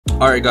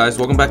Alright guys,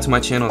 welcome back to my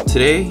channel.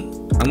 Today,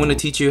 I'm going to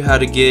teach you how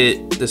to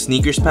get the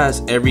Snkrs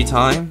pass every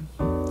time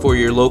for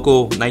your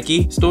local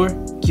Nike store.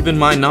 Keep in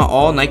mind, not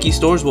all Nike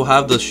stores will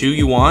have the shoe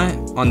you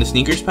want on the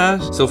Snkrs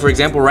pass. So for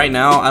example, right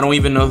now, I don't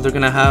even know if they're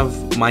going to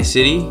have my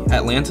city,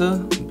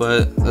 Atlanta,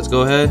 but let's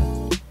go ahead.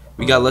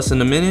 We got less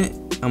than a minute.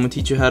 I'm going to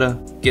teach you how to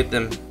get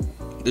them.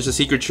 There's a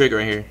secret trick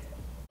right here.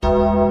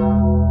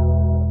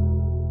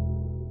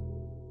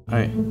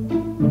 Alright.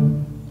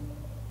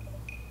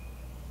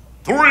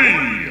 3,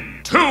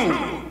 2,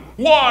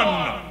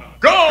 1,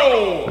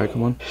 go! Alright,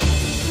 come on.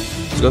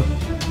 Let's go.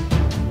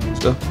 Let's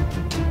go.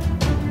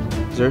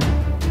 Sir.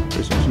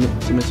 Submit.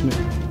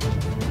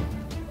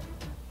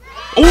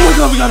 Oh my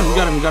god, we got him. We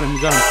got him. We got him,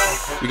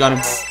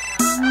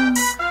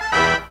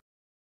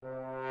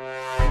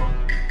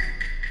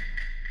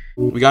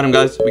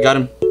 guys. We got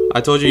him.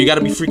 I told you, you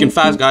gotta be freaking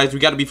fast, guys. We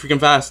gotta be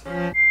freaking fast.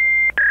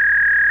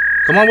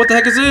 Come on, what the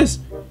heck is this?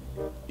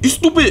 You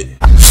stupid!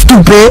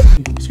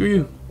 Screw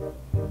you.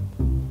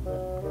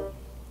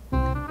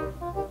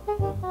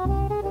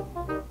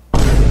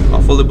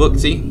 All fully booked,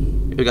 see?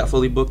 We got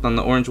fully booked on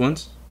the orange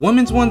ones.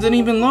 Women's ones didn't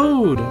even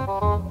load.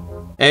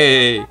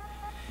 Hey.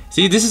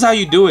 See, this is how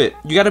you do it.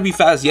 You gotta be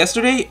fast.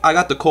 Yesterday, I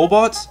got the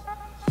cobots.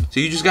 So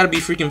you just gotta be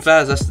freaking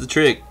fast. That's the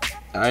trick.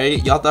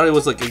 Alright? Y'all thought it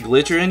was like a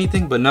glitch or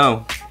anything, but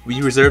no.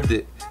 We reserved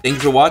it. Thank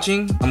you for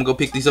watching. I'm gonna go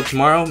pick these up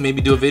tomorrow. Maybe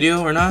do a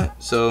video or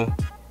not. So,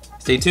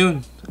 stay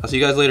tuned. I'll see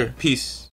you guys later. Peace.